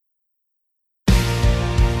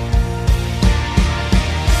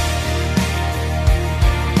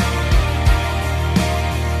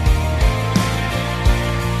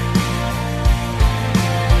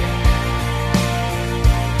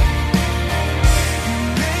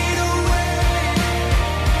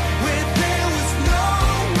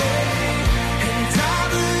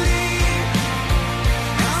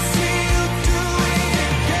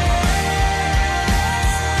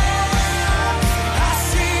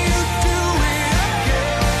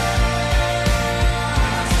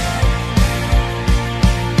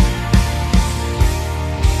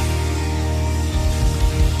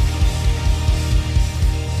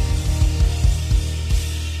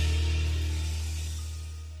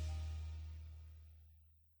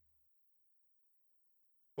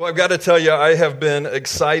Well, I've got to tell you, I have been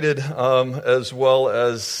excited as well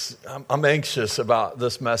as I'm anxious about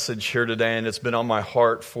this message here today, and it's been on my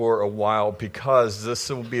heart for a while because this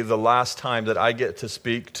will be the last time that I get to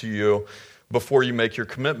speak to you before you make your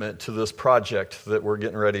commitment to this project that we're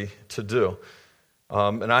getting ready to do.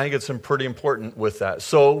 And I think it's pretty important with that.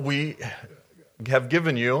 So we have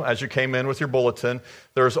given you, as you came in with your bulletin,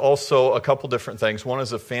 there's also a couple different things. One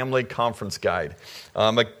is a family conference guide,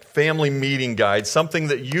 a family meeting guide, something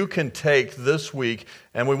that you can take this week,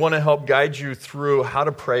 and we want to help guide you through how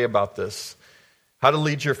to pray about this, how to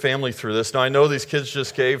lead your family through this. Now, I know these kids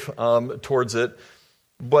just gave towards it,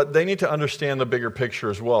 but they need to understand the bigger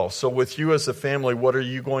picture as well. So with you as a family, what are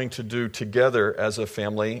you going to do together as a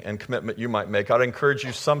family and commitment you might make? I'd encourage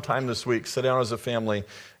you sometime this week, sit down as a family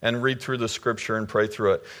and read through the scripture and pray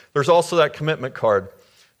through it. There's also that commitment card.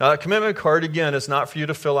 Now, that commitment card, again, is not for you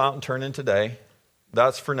to fill out and turn in today.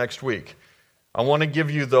 That's for next week. I want to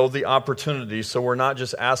give you, though, the opportunity, so we're not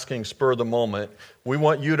just asking spur of the moment. We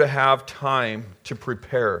want you to have time to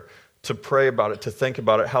prepare, to pray about it, to think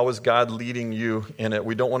about it. How is God leading you in it?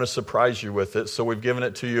 We don't want to surprise you with it, so we've given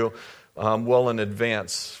it to you well in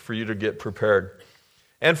advance for you to get prepared.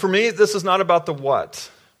 And for me, this is not about the what.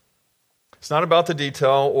 It's not about the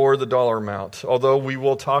detail or the dollar amount, although we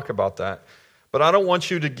will talk about that. But I don't want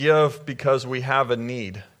you to give because we have a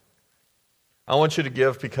need. I want you to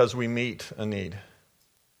give because we meet a need.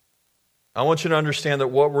 I want you to understand that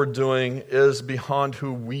what we're doing is beyond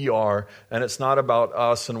who we are, and it's not about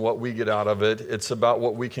us and what we get out of it. It's about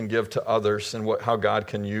what we can give to others and how God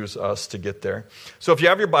can use us to get there. So if you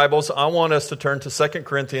have your Bibles, I want us to turn to 2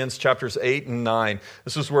 Corinthians chapters 8 and 9.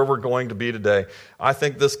 This is where we're going to be today. I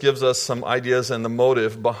think this gives us some ideas and the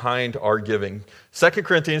motive behind our giving. 2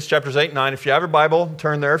 Corinthians chapters 8 and 9. If you have your Bible,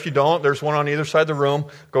 turn there. If you don't, there's one on either side of the room.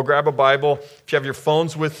 Go grab a Bible. If you have your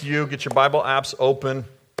phones with you, get your Bible apps open.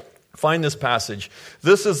 Find this passage.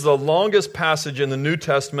 This is the longest passage in the New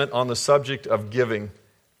Testament on the subject of giving.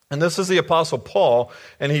 And this is the Apostle Paul,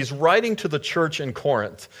 and he's writing to the church in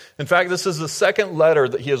Corinth. In fact, this is the second letter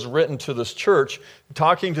that he has written to this church,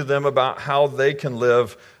 talking to them about how they can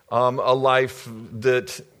live a life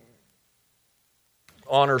that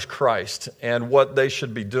honors Christ and what they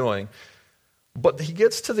should be doing. But he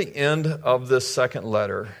gets to the end of this second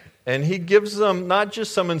letter, and he gives them not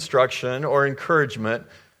just some instruction or encouragement,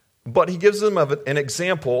 but he gives them an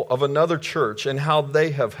example of another church and how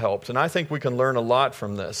they have helped. And I think we can learn a lot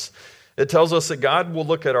from this. It tells us that God will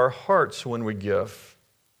look at our hearts when we give,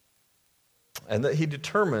 and that he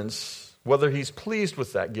determines whether he's pleased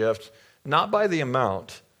with that gift, not by the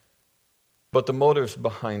amount, but the motives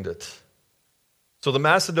behind it. So the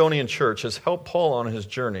Macedonian church has helped Paul on his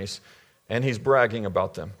journeys, and he's bragging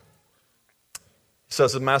about them. He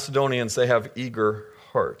says the Macedonians, they have eager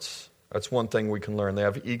hearts. That's one thing we can learn. They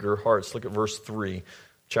have eager hearts. Look at verse 3,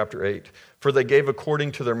 chapter 8. For they gave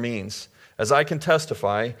according to their means, as I can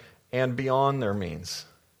testify, and beyond their means.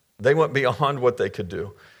 They went beyond what they could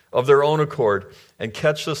do, of their own accord. And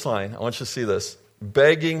catch this line. I want you to see this.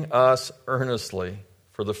 Begging us earnestly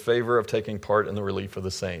for the favor of taking part in the relief of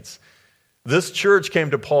the saints. This church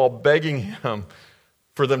came to Paul begging him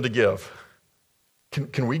for them to give.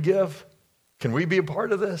 Can we give? Can we be a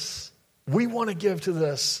part of this? We want to give to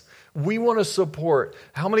this. We want to support.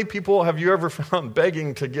 How many people have you ever found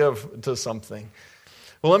begging to give to something?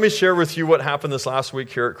 Well, let me share with you what happened this last week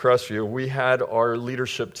here at Crestview. We had our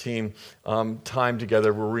leadership team time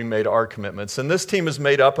together where we made our commitments. And this team is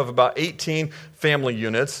made up of about 18 family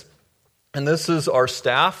units. And this is our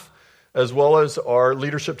staff, as well as our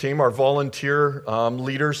leadership team, our volunteer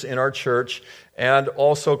leaders in our church, and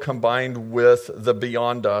also combined with the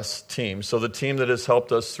Beyond Us team. So the team that has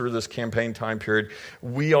helped us through this campaign time period,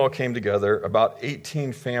 we all came together, about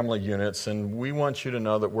 18 family units, and we want you to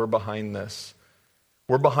know that we're behind this.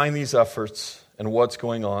 We're behind these efforts and what's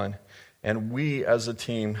going on, and we as a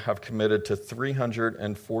team have committed to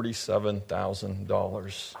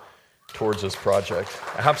 $347,000 towards this project.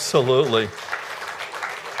 Absolutely.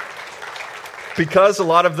 Because a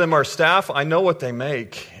lot of them are staff, I know what they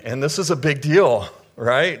make. And this is a big deal,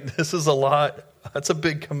 right? This is a lot. That's a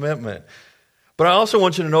big commitment. But I also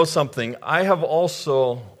want you to know something. I have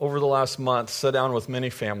also, over the last month, sat down with many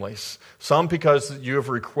families. Some because you have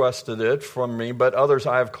requested it from me, but others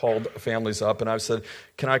I have called families up and I've said,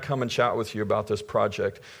 can I come and chat with you about this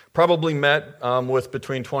project? Probably met with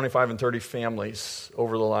between 25 and 30 families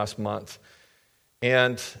over the last month.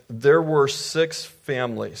 And there were 6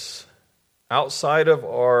 families outside of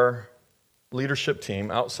our leadership team,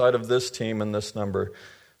 outside of this team and this number,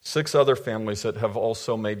 6 other families that have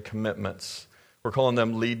also made commitments. We're calling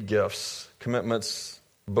them lead gifts, commitments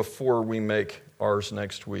before we make ours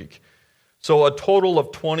next week. So a total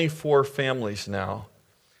of 24 families now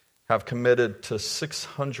have committed to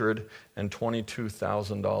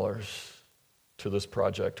 $622,000 to this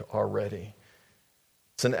project already.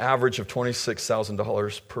 It's an average of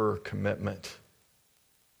 $26,000 per commitment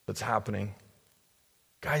that's happening.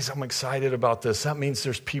 Guys, I'm excited about this. That means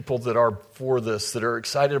there's people that are for this, that are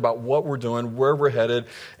excited about what we're doing, where we're headed,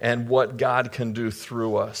 and what God can do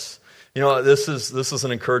through us. You know, this is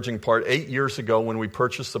an encouraging part. 8 years ago, when we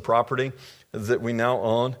purchased the property that we now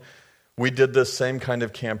own, we did this same kind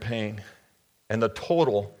of campaign. And the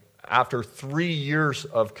total, after 3 years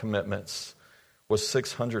of commitments, was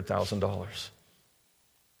 $600,000.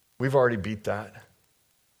 We've already beat that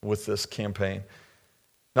with this campaign.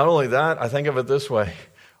 Not only that, I think of it this way.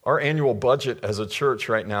 Our annual budget as a church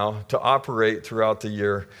right now to operate throughout the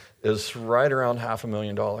year is right around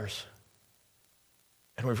 $500,000.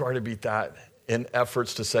 And we've already beat that in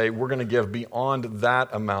efforts to say we're going to give beyond that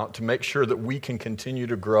amount to make sure that we can continue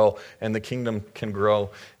to grow and the kingdom can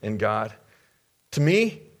grow in God. To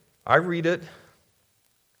me, I read it,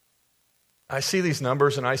 I see these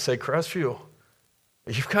numbers and I say, Crestview,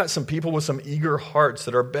 you've got some people with some eager hearts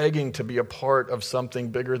that are begging to be a part of something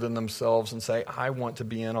bigger than themselves and say, I want to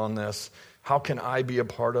be in on this. How can I be a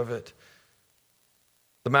part of it?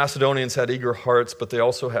 The Macedonians had eager hearts, but they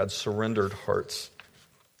also had surrendered hearts.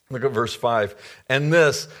 Look at verse 5. And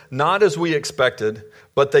this, not as we expected,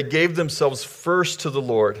 but they gave themselves first to the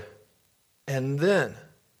Lord, and then,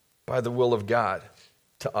 by the will of God,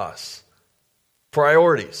 to us.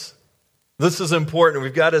 Priorities. This is important.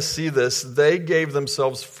 We've got to see this. They gave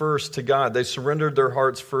themselves first to God. They surrendered their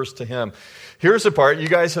hearts first to Him. Here's the part. You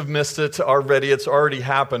guys have missed it already. It's already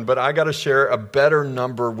happened. But I got to share a better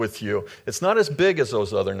number with you. It's not as big as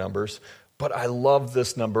those other numbers, but I love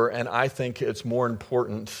this number, and I think it's more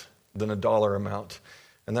important than a dollar amount.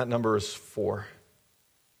 And that number is 4.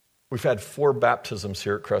 We've had 4 baptisms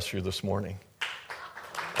here at Crestview this morning.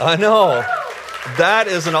 I know. That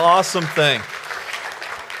is an awesome thing.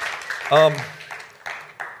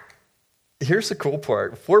 Here's the cool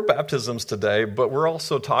part. 4 baptisms today, but we're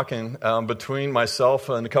also talking, between myself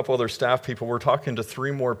and a couple other staff people, we're talking to 3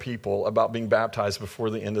 more people about being baptized before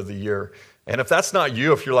the end of the year. And if that's not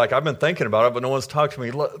you, if you're like, I've been thinking about it, but no one's talked to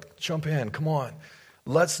me, jump in, come on.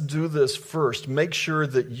 Let's do this first. Make sure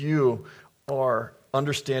that you are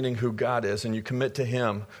understanding who God is and you commit to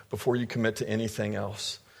Him before you commit to anything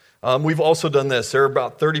else. We've also done this. There are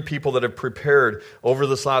about 30 people that have prepared over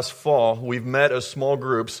this last fall. We've met as small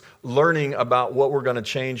groups, learning about what we're going to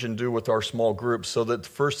change and do with our small groups, so that the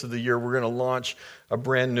first of the year we're going to launch a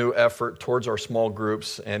brand new effort towards our small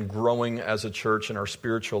groups and growing as a church in our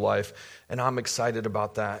spiritual life. And I'm excited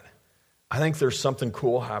about that. I think there's something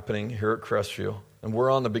cool happening here at Crestview, and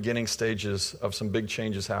we're on the beginning stages of some big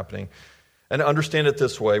changes happening. And understand it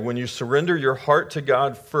this way. When you surrender your heart to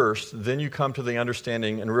God first, then you come to the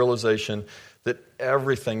understanding and realization that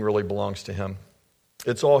everything really belongs to Him.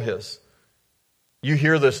 It's all His. You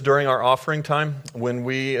hear this during our offering time when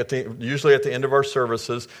usually at the end of our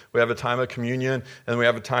services, we have a time of communion and we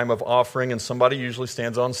have a time of offering, and somebody usually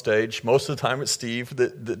stands on stage. Most of the time it's Steve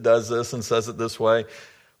that does this and says it this way.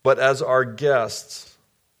 But as our guests,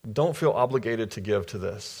 don't feel obligated to give to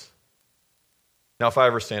this. Now, if I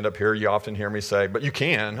ever stand up here, you often hear me say, but you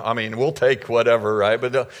can. I mean, we'll take whatever, right?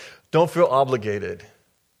 But don't feel obligated.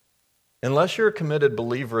 Unless you're a committed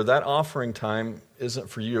believer, that offering time isn't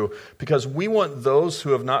for you, because we want those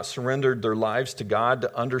who have not surrendered their lives to God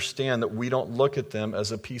to understand that we don't look at them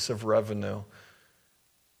as a piece of revenue.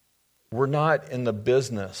 We're not in the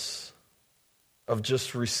business of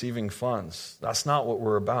just receiving funds. That's not what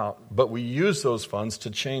we're about. But we use those funds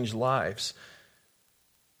to change lives.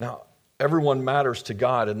 Now, everyone matters to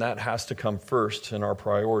God, and that has to come first in our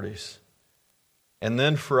priorities. And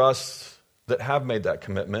then for us that have made that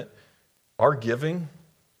commitment, our giving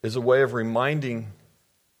is a way of reminding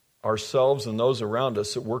ourselves and those around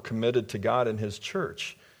us that we're committed to God and His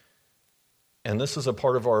church. And this is a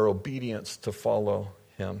part of our obedience to follow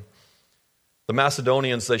Him. The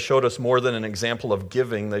Macedonians, they showed us more than an example of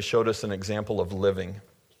giving. They showed us an example of living.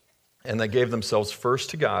 And they gave themselves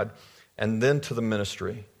first to God and then to the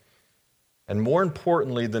ministry. And more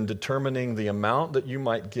importantly than determining the amount that you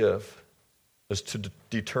might give is to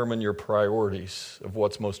determine your priorities of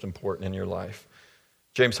what's most important in your life.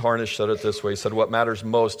 James Harnish said it this way. He said, what matters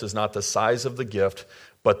most is not the size of the gift,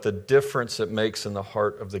 but the difference it makes in the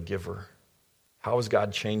heart of the giver. How is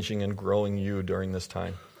God changing and growing you during this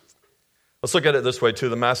time? Let's look at it this way too.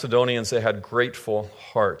 The Macedonians, they had grateful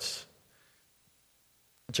hearts.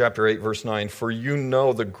 Chapter 8, verse 9. For you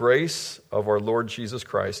know the grace of our Lord Jesus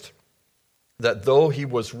Christ, that though he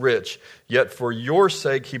was rich, yet for your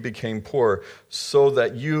sake he became poor, so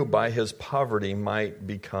that you by his poverty might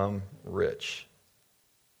become rich.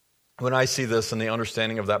 When I see this and the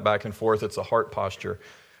understanding of that back and forth, it's a heart posture.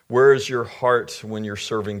 Where is your heart when you're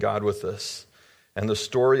serving God with this? And the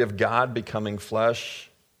story of God becoming flesh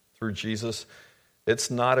through Jesus,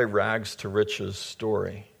 it's not a rags to riches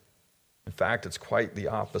story. In fact, it's quite the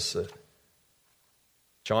opposite.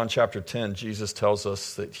 John chapter 10, Jesus tells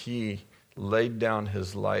us that he laid down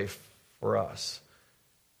his life for us,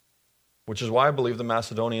 which is why I believe the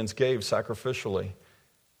Macedonians gave sacrificially.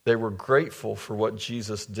 They were grateful for what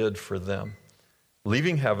Jesus did for them,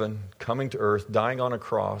 leaving heaven, coming to earth, dying on a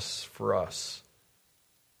cross for us.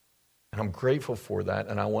 And I'm grateful for that,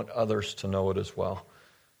 and I want others to know it as well.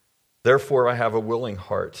 Therefore, I have a willing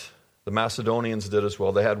heart. The Macedonians did as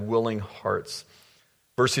well. They had willing hearts.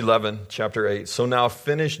 Verse 11, chapter 8. So now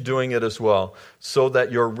finish doing it as well, so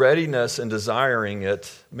that your readiness in desiring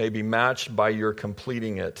it may be matched by your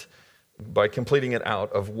completing it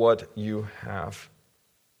out of what you have.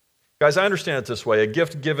 Guys, I understand it this way. A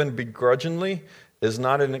gift given begrudgingly is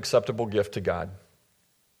not an acceptable gift to God.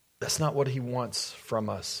 That's not what he wants from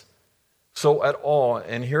us. So at all,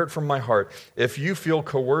 and hear it from my heart, if you feel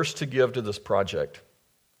coerced to give to this project,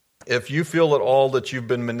 if you feel at all that you've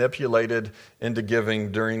been manipulated into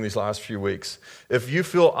giving during these last few weeks, if you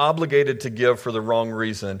feel obligated to give for the wrong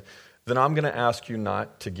reason, then I'm going to ask you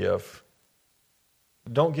not to give.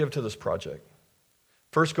 Don't give to this project.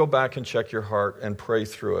 First, go back and check your heart and pray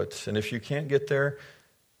through it. And if you can't get there,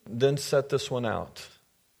 then set this one out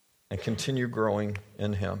and continue growing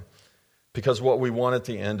in him. Because what we want at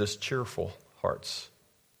the end is cheerful hearts.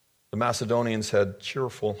 The Macedonians had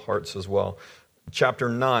cheerful hearts as well. Chapter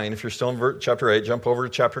 9, if you're still in chapter 8, jump over to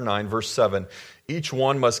chapter 9, verse 7. Each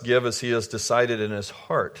one must give as he has decided in his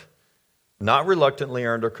heart, not reluctantly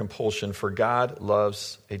or under compulsion, for God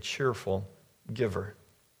loves a cheerful giver.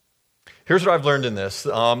 Here's what I've learned in this.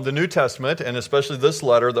 The New Testament, and especially this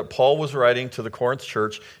letter that Paul was writing to the Corinth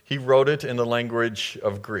church, he wrote it in the language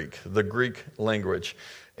of Greek, the Greek language.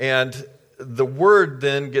 And the word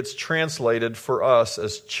then gets translated for us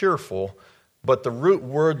as cheerful, but the root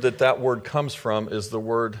word that word comes from is the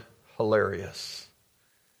word hilarious.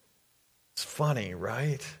 It's funny,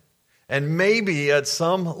 right? And maybe at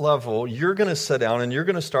some level, you're going to sit down and you're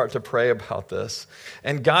going to start to pray about this.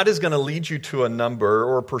 And God is going to lead you to a number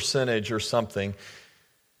or a percentage or something.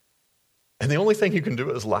 And the only thing you can do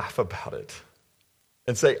is laugh about it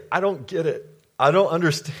and say, I don't get it. I don't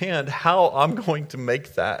understand how I'm going to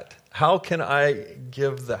make that. How can I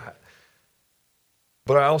give that?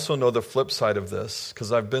 But I also know the flip side of this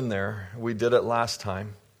because I've been there. We did it last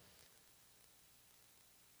time.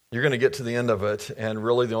 You're going to get to the end of it, and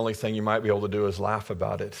really the only thing you might be able to do is laugh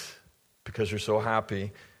about it because you're so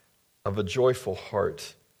happy of a joyful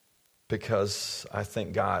heart, because I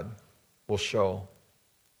think God will show.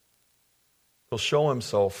 He'll show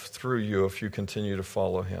himself through you if you continue to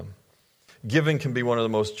follow him. Giving can be one of the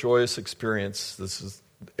most joyous experiences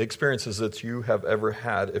that you have ever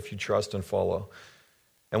had if you trust and follow.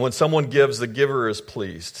 And when someone gives, the giver is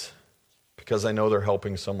pleased because they know they're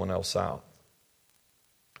helping someone else out.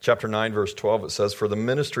 Chapter 9, verse 12, it says, for the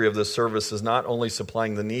ministry of this service is not only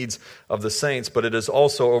supplying the needs of the saints, but it is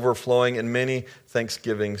also overflowing in many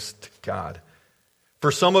thanksgivings to God.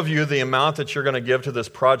 For some of you, the amount that you're going to give to this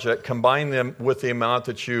project, combine them with the amount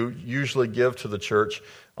that you usually give to the church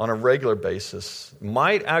on a regular basis,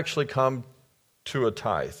 might actually come to a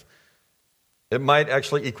tithe. It might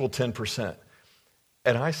actually equal 10%.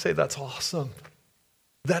 And I say that's awesome.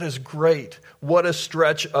 That is great. What a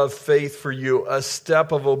stretch of faith for you, a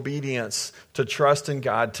step of obedience to trust in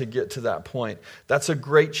God to get to that point. That's a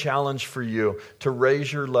great challenge for you to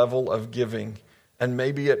raise your level of giving, and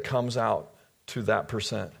maybe it comes out to that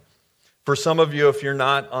percent. For some of you, if you're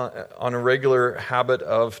not on a regular habit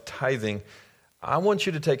of tithing, I want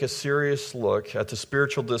you to take a serious look at the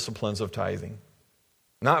spiritual disciplines of tithing.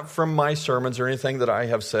 Not from my sermons or anything that I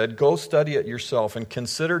have said. Go study it yourself and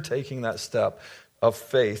consider taking that step of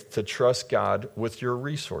faith to trust God with your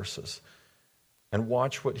resources. And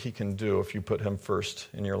watch what he can do if you put him first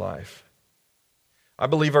in your life. I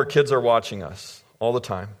believe our kids are watching us all the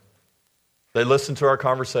time. They listen to our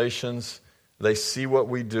conversations. They see what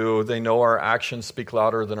we do. They know our actions speak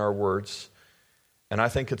louder than our words. And I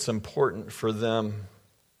think it's important for them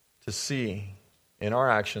to see in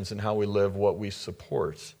our actions and how we live what we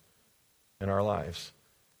support in our lives.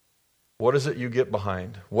 What is it you get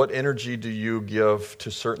behind? What energy do you give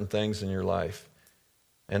to certain things in your life?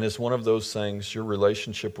 And is one of those things your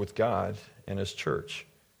relationship with God and his church?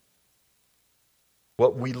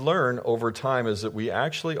 what we learn over time is that we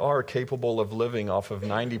actually are capable of living off of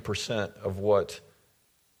 90% of what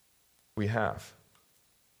we have,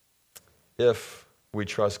 if we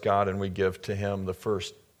trust God and we give to Him the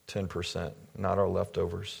first 10%, not our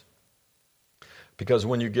leftovers. Because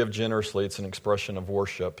when you give generously, it's an expression of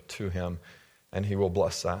worship to Him, and He will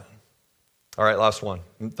bless that. All right, last one.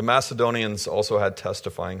 The Macedonians also had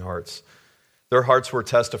testifying hearts. Their hearts were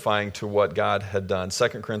testifying to what God had done. 2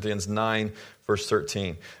 Corinthians 9, verse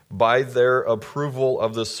 13. By their approval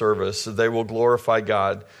of the service, they will glorify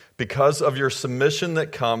God because of your submission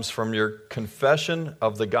that comes from your confession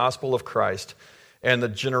of the gospel of Christ and the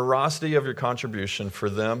generosity of your contribution for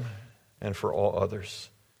them and for all others.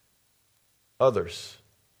 Others.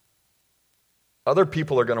 Other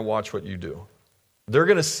people are going to watch what you do. They're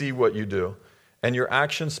going to see what you do. And your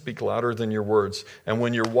actions speak louder than your words. And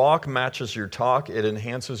when your walk matches your talk, it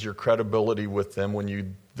enhances your credibility with them when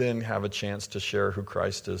you then have a chance to share who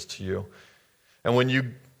Christ is to you. And when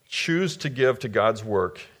you choose to give to God's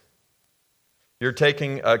work, you're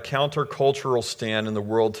taking a countercultural stand in the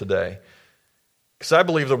world today. Because I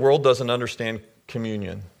believe the world doesn't understand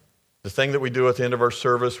communion. The thing that we do at the end of our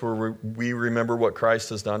service where we remember what Christ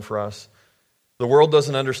has done for us. The world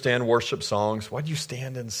doesn't understand worship songs. Why'd you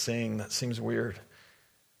stand and sing? That seems weird.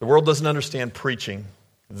 The world doesn't understand preaching.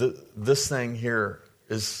 This thing here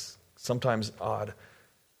is sometimes odd.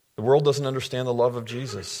 The world doesn't understand the love of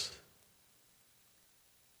Jesus.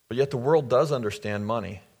 But yet the world does understand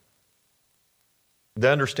money.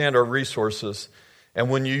 They understand our resources. And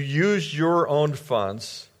when you use your own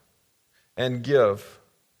funds and give,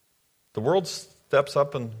 the world steps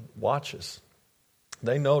up and watches.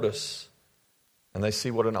 They notice. And they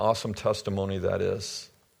see what an awesome testimony that is.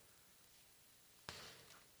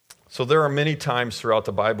 So there are many times throughout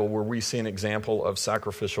the Bible where we see an example of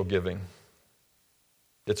sacrificial giving.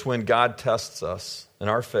 It's when God tests us in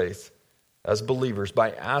our faith as believers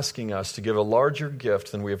by asking us to give a larger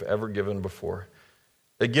gift than we have ever given before.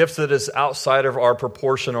 A gift that is outside of our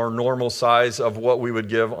proportion or normal size of what we would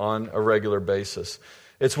give on a regular basis.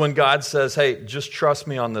 It's when God says, hey, just trust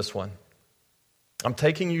me on this one. I'm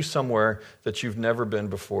taking you somewhere that you've never been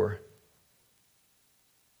before.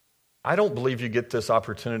 I don't believe you get this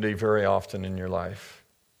opportunity very often in your life.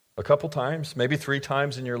 A couple times, maybe 3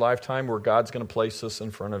 times in your lifetime where God's going to place this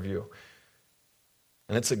in front of you.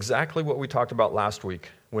 And it's exactly what we talked about last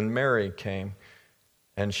week when Mary came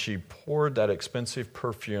and she poured that expensive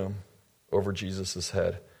perfume over Jesus'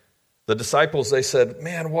 head. The disciples, they said,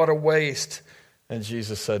 man, what a waste. And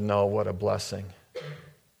Jesus said, no, what a blessing.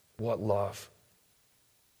 What love.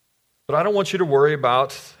 But I don't want you to worry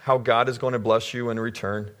about how God is going to bless you in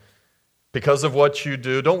return. Because of what you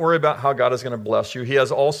do, don't worry about how God is going to bless you. He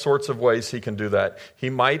has all sorts of ways He can do that. He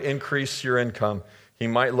might increase your income. He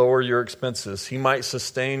might lower your expenses. He might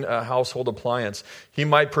sustain a household appliance. He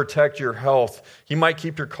might protect your health. He might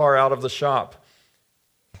keep your car out of the shop.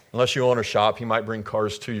 Unless you own a shop, He might bring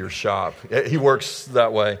cars to your shop. He works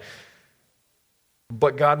that way.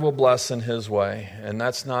 But God will bless in His way. And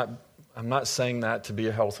I'm not saying that to be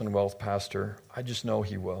a health and wealth pastor. I just know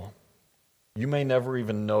He will. You may never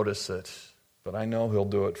even notice it, but I know He'll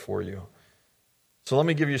do it for you. So let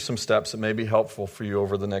me give you some steps that may be helpful for you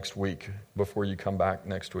over the next week before you come back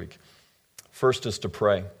next week. First is to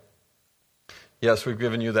pray. Yes, we've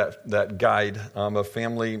given you that guide, a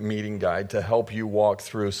family meeting guide to help you walk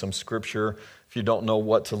through some scripture. If you don't know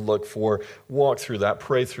what to look for, walk through that,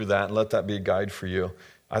 pray through that, and let that be a guide for you.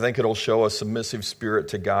 I think it'll show a submissive spirit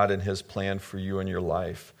to God and His plan for you in your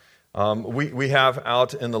life. We have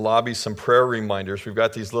out in the lobby some prayer reminders. We've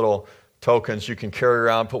got these little tokens you can carry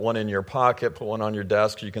around, put one in your pocket, put one on your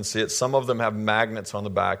desk. You can see it. Some of them have magnets on the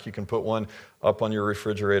back. You can put one up on your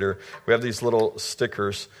refrigerator. We have these little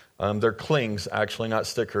stickers. They're clings, actually, not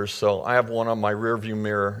stickers. So I have one on my rearview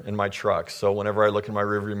mirror in my truck. So whenever I look in my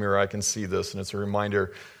rearview mirror, I can see this, and it's a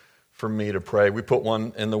reminder for me to pray. We put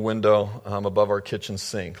one in the window above our kitchen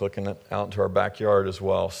sink, looking out into our backyard as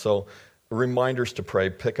well. So reminders to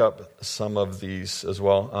pray. Pick up some of these as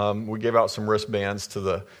well. We gave out some wristbands to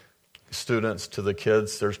the students, to the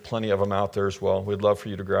kids. There's plenty of them out there as well. We'd love for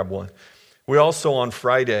you to grab one. We also on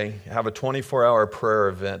Friday have a 24-hour prayer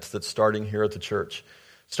event that's starting here at the church.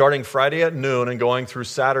 Starting Friday at noon and going through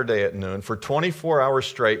Saturday at noon. For 24 hours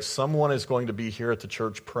straight, someone is going to be here at the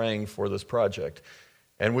church praying for this project.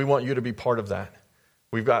 And we want you to be part of that.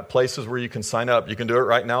 We've got places where you can sign up. You can do it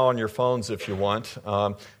right now on your phones if you want.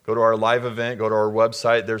 Go to our live event, go to our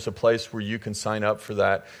website. There's a place where you can sign up for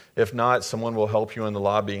that. If not, someone will help you in the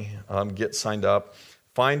lobby get signed up.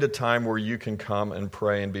 Find a time where you can come and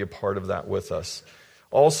pray and be a part of that with us.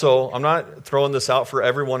 Also, I'm not throwing this out for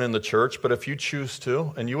everyone in the church, but if you choose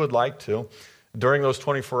to and you would like to, during those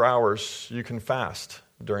 24 hours, you can fast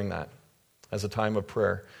during that as a time of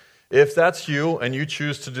prayer. If that's you and you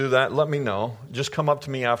choose to do that, let me know. Just come up to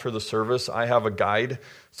me after the service. I have a guide,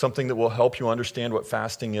 something that will help you understand what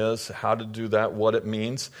fasting is, how to do that, what it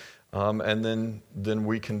means, and then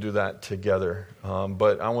we can do that together.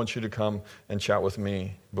 But I want you to come and chat with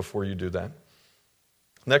me before you do that.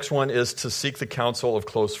 Next one is to seek the counsel of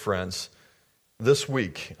close friends. This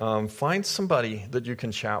week, find somebody that you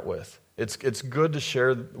can chat with. It's good to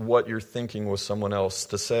share what you're thinking with someone else,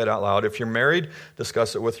 to say it out loud. If you're married,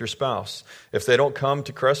 discuss it with your spouse. If they don't come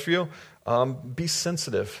to Crestview, be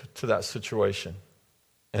sensitive to that situation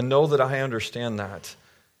and know that I understand that.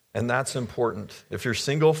 And that's important. If you're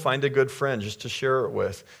single, find a good friend just to share it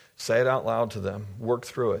with. Say it out loud to them. Work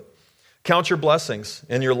through it. Count your blessings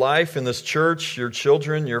in your life, in this church, your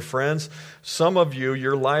children, your friends. Some of you,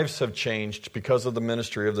 your lives have changed because of the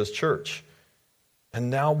ministry of this church. And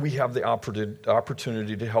now we have the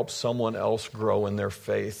opportunity to help someone else grow in their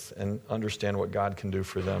faith and understand what God can do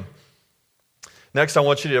for them. Next, I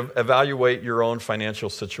want you to evaluate your own financial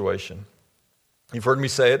situation. You've heard me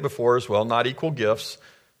say it before as well, not equal gifts,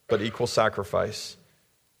 but equal sacrifice.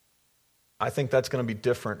 I think that's going to be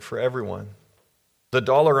different for everyone. The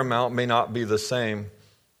dollar amount may not be the same,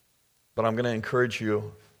 but I'm going to encourage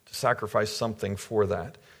you to sacrifice something for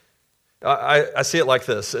that. I see it like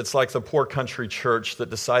this. It's like the poor country church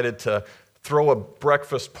that decided to throw a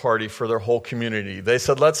breakfast party for their whole community. They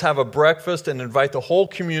said, let's have a breakfast and invite the whole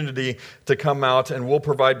community to come out, and we'll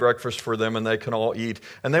provide breakfast for them, and they can all eat.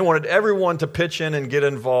 And they wanted everyone to pitch in and get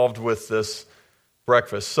involved with this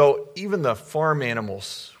breakfast. So even the farm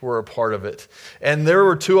animals were a part of it. And there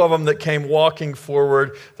were two of them that came walking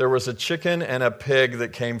forward. There was a chicken and a pig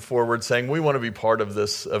that came forward saying, we want to be part of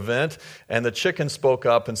this event. And the chicken spoke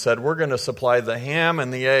up and said, we're going to supply the ham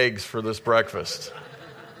and the eggs for this breakfast.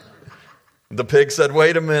 The pig said,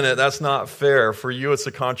 wait a minute, that's not fair. For you, it's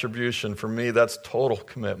a contribution. For me, that's total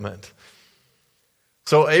commitment.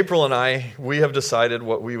 So April and I, we have decided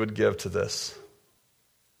what we would give to this.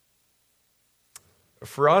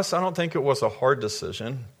 For us, I don't think it was a hard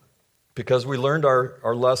decision because we learned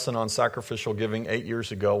our lesson on sacrificial giving 8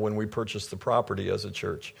 years ago when we purchased the property as a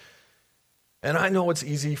church. And I know it's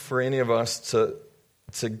easy for any of us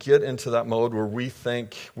to get into that mode where we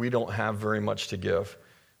think we don't have very much to give.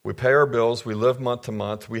 We pay our bills, we live month to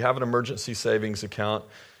month, we have an emergency savings account,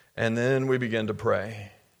 and then we begin to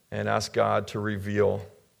pray and ask God to reveal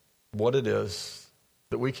what it is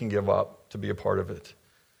that we can give up to be a part of it.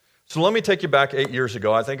 So let me take you back 8 years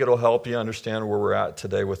ago. I think it'll help you understand where we're at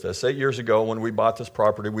today with this. 8 years ago, when we bought this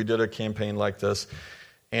property, we did a campaign like this.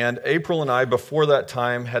 And April and I, before that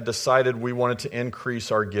time, had decided we wanted to increase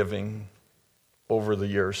our giving over the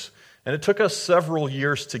years. And it took us several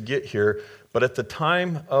years to get here. But at the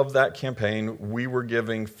time of that campaign, we were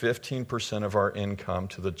giving 15% of our income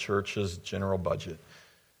to the church's general budget.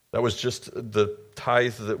 That was just the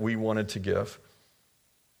tithe that we wanted to give.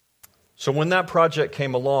 So when that project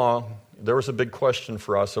came along, there was a big question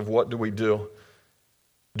for us of what do we do?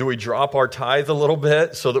 Do we drop our tithe a little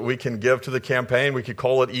bit so that we can give to the campaign? We could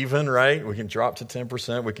call it even, right? We can drop to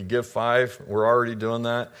 10%. We could give 5%. We're already doing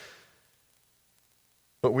that.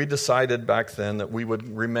 But we decided back then that we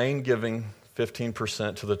would remain giving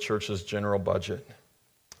 15% to the church's general budget,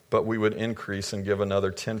 but we would increase and give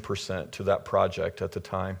another 10% to that project at the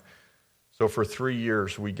time. So for 3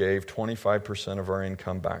 years, we gave 25% of our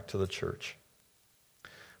income back to the church.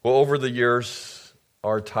 Well, over the years,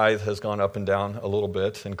 our tithe has gone up and down a little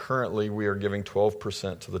bit, and currently we are giving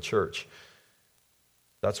 12% to the church.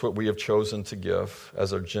 That's what we have chosen to give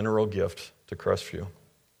as our general gift to Crestview.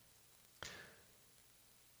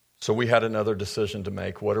 So we had another decision to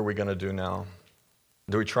make. What are we going to do now?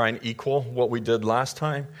 Do we try and equal what we did last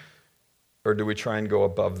time, or do we try and go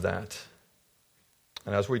above that?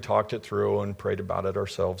 And as we talked it through and prayed about it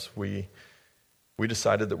ourselves, we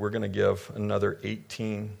decided that we're going to give another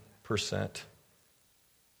 18%.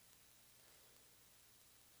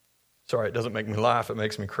 Sorry, it doesn't make me laugh, it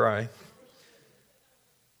makes me cry.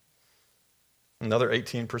 Another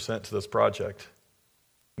 18% to this project,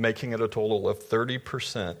 making it a total of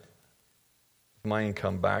 30% of my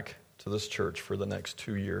income back to this church for the next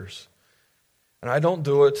 2 years. And I don't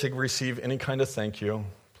do it to receive any kind of thank you.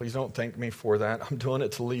 Please don't thank me for that. I'm doing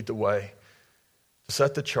it to lead the way, to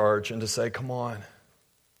set the charge and to say, come on,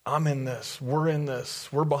 I'm in this, we're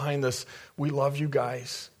behind this. We love you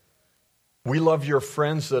guys. We love your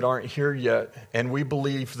friends that aren't here yet, and we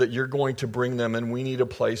believe that you're going to bring them, and we need a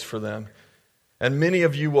place for them. And many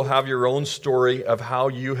of you will have your own story of how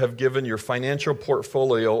you have given your financial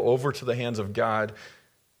portfolio over to the hands of God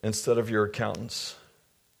instead of your accountants.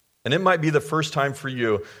 And it might be the first time for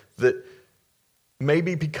you that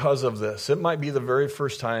maybe because of this, it might be the very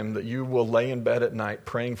first time that you will lay in bed at night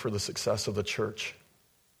praying for the success of the church.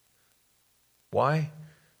 Why?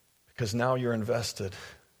 Because now you're invested.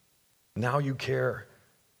 Now you care.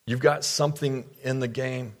 You've got something in the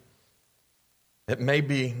game. It may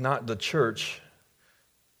be not the church,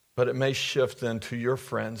 but it may shift into your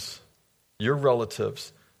friends, your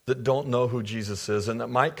relatives that don't know who Jesus is and that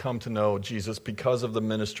might come to know Jesus because of the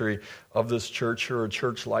ministry of this church or a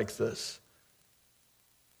church like this.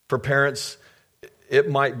 For parents, it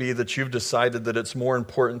might be that you've decided that it's more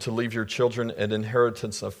important to leave your children an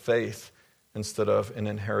inheritance of faith instead of an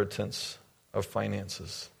inheritance of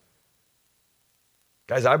finances.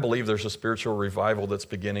 Guys, I believe there's a spiritual revival that's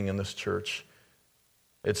beginning in this church.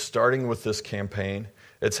 It's starting with this campaign.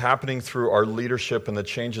 It's happening through our leadership and the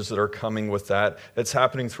changes that are coming with that. It's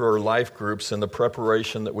happening through our life groups and the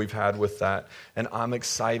preparation that we've had with that. And I'm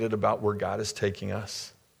excited about where God is taking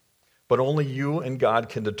us. But only you and God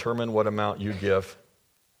can determine what amount you give.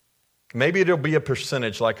 Maybe it'll be a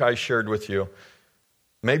percentage like I shared with you.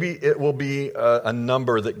 Maybe it will be a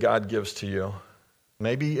number that God gives to you.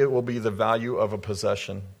 Maybe it will be the value of a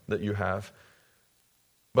possession that you have.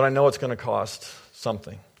 But I know it's going to cost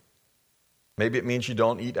something. Maybe it means you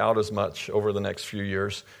don't eat out as much over the next few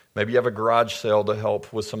years. Maybe you have a garage sale to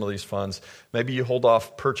help with some of these funds. Maybe you hold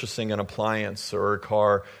off purchasing an appliance or a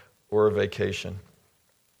car or a vacation.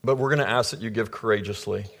 But we're going to ask that you give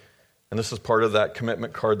courageously. And this is part of that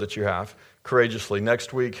commitment card that you have. Courageously.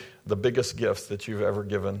 Next week, the biggest gift that you've ever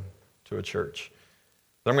given to a church.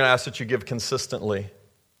 Then I'm going to ask that you give consistently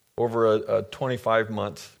over a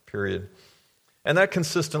 25-month period. And that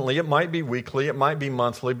consistently, it might be weekly, it might be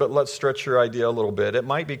monthly, but let's stretch your idea a little bit. It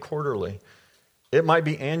might be quarterly. It might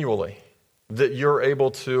be annually, that you're able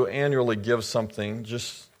to annually give something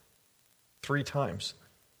just 3 times.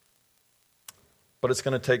 But it's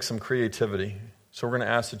going to take some creativity. So we're going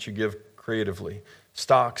to ask that you give creatively.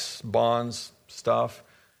 Stocks, bonds, stuff.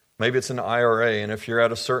 Maybe it's an IRA, and if you're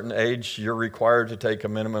at a certain age, you're required to take a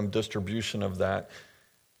minimum distribution of that.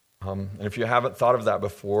 And if you haven't thought of that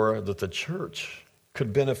before, that the church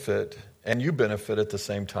could benefit, and you benefit at the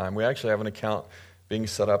same time. We actually have an account being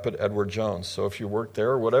set up at Edward Jones. So if you work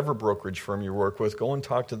there, or whatever brokerage firm you work with, go and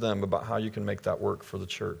talk to them about how you can make that work for the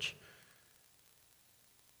church.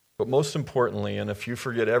 But most importantly, and if you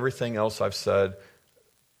forget everything else I've said,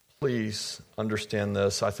 please understand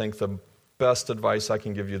this. I think the best advice I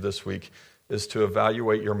can give you this week is to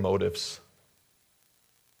evaluate your motives.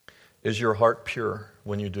 Is your heart pure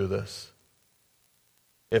when you do this?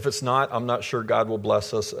 If it's not, I'm not sure God will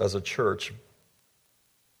bless us as a church.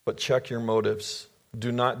 But check your motives.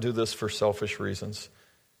 Do not do this for selfish reasons.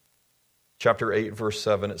 Chapter 8, verse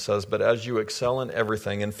 7, it says, "But as you excel in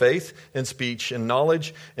everything, in faith, in speech, in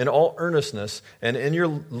knowledge, in all earnestness, and in your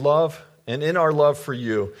love, and in our love for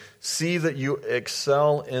you, see that you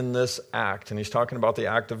excel in this act." And he's talking about the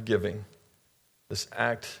act of giving, this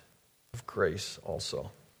act of grace also.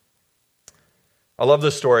 I love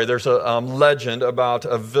this story. There's a legend about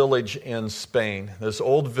a village in Spain, this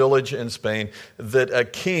old village in Spain, that a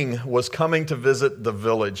king was coming to visit the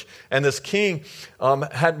village. And this king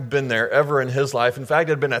hadn't been there ever in his life. In fact,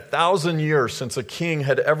 it had been 1,000 years since a king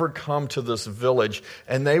had ever come to this village.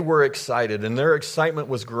 And they were excited, and their excitement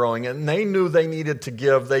was growing. And they knew they needed to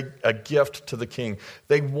give a gift to the king.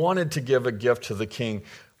 They wanted to give a gift to the king,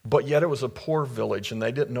 but yet it was a poor village, and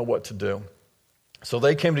they didn't know what to do. So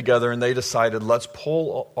they came together and they decided, let's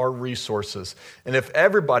pool our resources. And if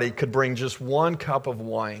everybody could bring just 1 cup of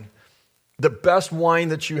wine, the best wine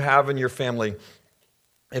that you have in your family,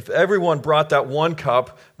 if everyone brought that 1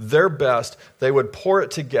 cup, their best, they would pour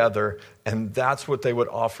it together, and that's what they would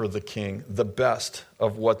offer the king, the best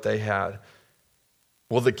of what they had.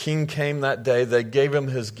 Well, the king came that day. They gave him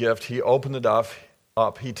his gift. He opened it up.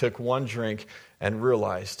 He took 1 drink and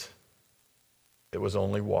realized it was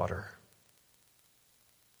only water.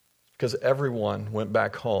 Because everyone went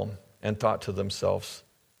back home and thought to themselves,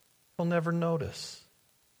 they'll never notice.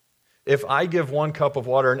 If I give 1 cup of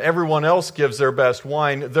water and everyone else gives their best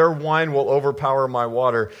wine, their wine will overpower my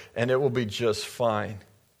water and it will be just fine.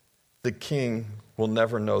 The king will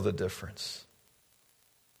never know the difference.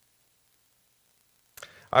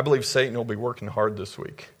 I believe Satan will be working hard this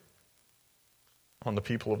week on the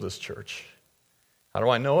people of this church. How do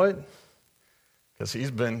I know it? Because he's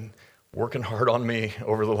been working hard on me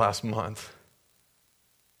over the last month.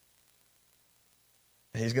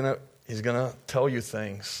 He's gonna tell you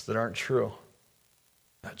things that aren't true.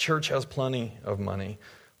 That church has plenty of money.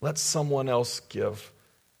 Let someone else give.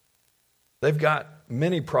 They've got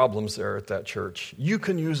many problems there at that church. You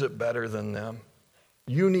can use it better than them.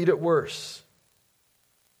 You need it worse.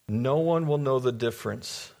 No one will know the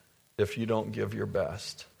difference if you don't give your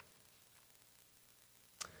best.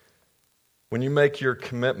 When you make your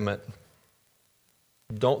commitment,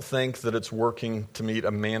 don't think that it's working to meet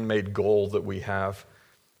a man-made goal that we have,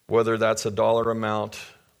 whether that's a dollar amount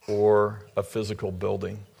or a physical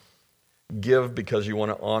building. Give because you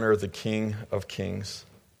want to honor the King of Kings.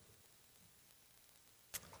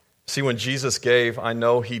 See, when Jesus gave, I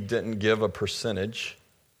know he didn't give a percentage.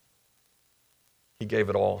 He gave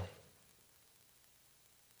it all.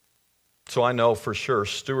 So I know for sure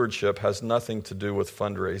stewardship has nothing to do with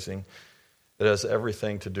fundraising. It has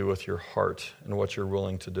everything to do with your heart and what you're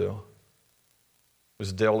willing to do. It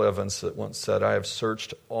was Dale Evans that once said, I have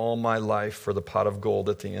searched all my life for the pot of gold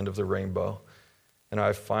at the end of the rainbow, and I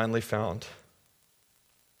have finally found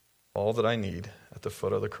all that I need at the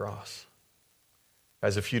foot of the cross.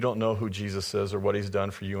 As if you don't know who Jesus is or what he's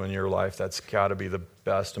done for you in your life, that's got to be the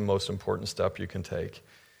best and most important step you can take.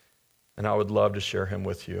 And I would love to share him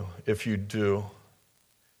with you. If you do,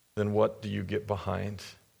 then what do you get behind?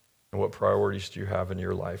 And what priorities do you have in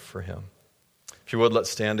your life for him? If you would, let's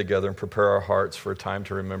stand together and prepare our hearts for a time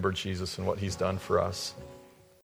to remember Jesus and what he's done for us.